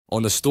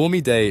On a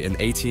stormy day in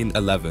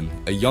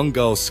 1811, a young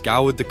girl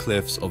scoured the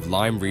cliffs of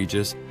Lyme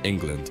Regis,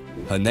 England.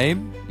 Her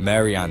name?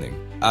 Mary Anning.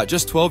 At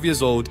just 12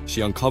 years old,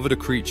 she uncovered a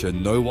creature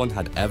no one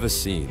had ever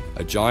seen,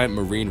 a giant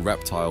marine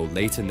reptile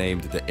later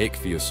named the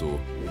ichthyosaur.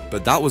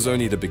 But that was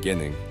only the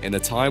beginning. In a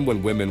time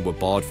when women were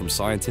barred from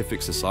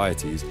scientific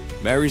societies,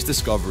 Mary's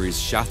discoveries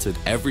shattered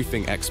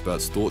everything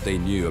experts thought they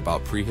knew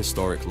about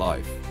prehistoric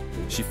life.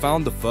 She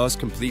found the first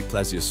complete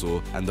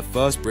plesiosaur and the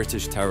first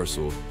British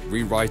pterosaur,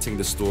 rewriting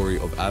the story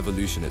of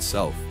evolution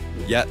itself.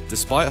 Yet,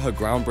 despite her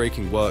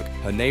groundbreaking work,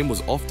 her name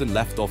was often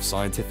left off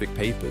scientific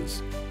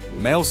papers.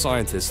 Male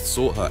scientists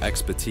sought her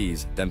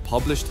expertise, then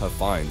published her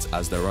finds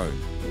as their own.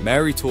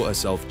 Mary taught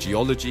herself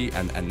geology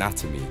and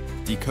anatomy,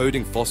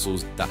 decoding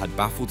fossils that had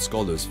baffled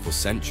scholars for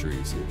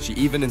centuries. She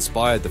even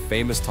inspired the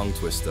famous tongue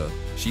twister,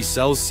 "She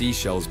sells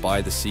seashells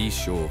by the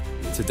seashore."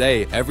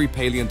 Today, every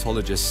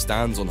paleontologist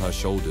stands on her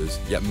shoulders,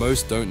 yet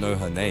most don't know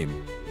her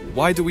name.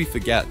 Why do we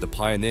forget the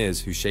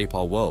pioneers who shape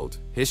our world?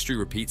 History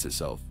repeats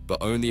itself,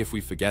 but only if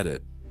we forget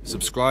it.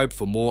 Subscribe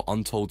for more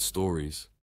untold stories.